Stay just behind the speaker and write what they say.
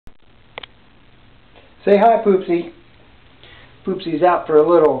Say hi, Poopsie. Poopsie's out for a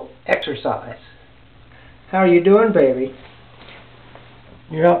little exercise. How are you doing, baby?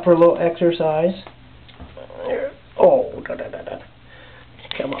 You're out for a little exercise? Oh, da da da da.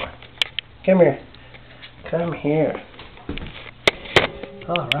 Come on. Come here. Come here.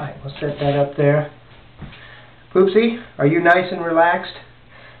 Alright, we'll set that up there. Poopsie, are you nice and relaxed?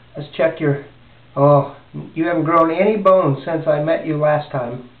 Let's check your... Oh, you haven't grown any bones since I met you last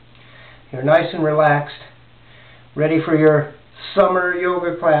time. You're nice and relaxed. Ready for your summer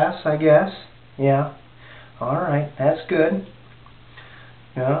yoga class, I guess. Yeah. Alright, that's good.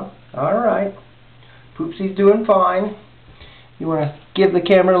 Yeah, alright. Poopsie's doing fine. You want to give the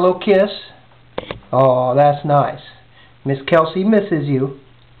camera a little kiss? Oh, that's nice. Miss Kelsey misses you.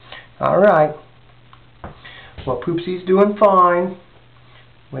 Alright. Well, Poopsie's doing fine.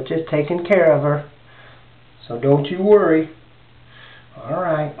 We're just taking care of her. So don't you worry.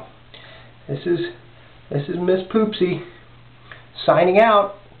 Alright. This is Miss Poopsie signing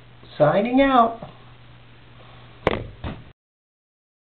out. Signing out.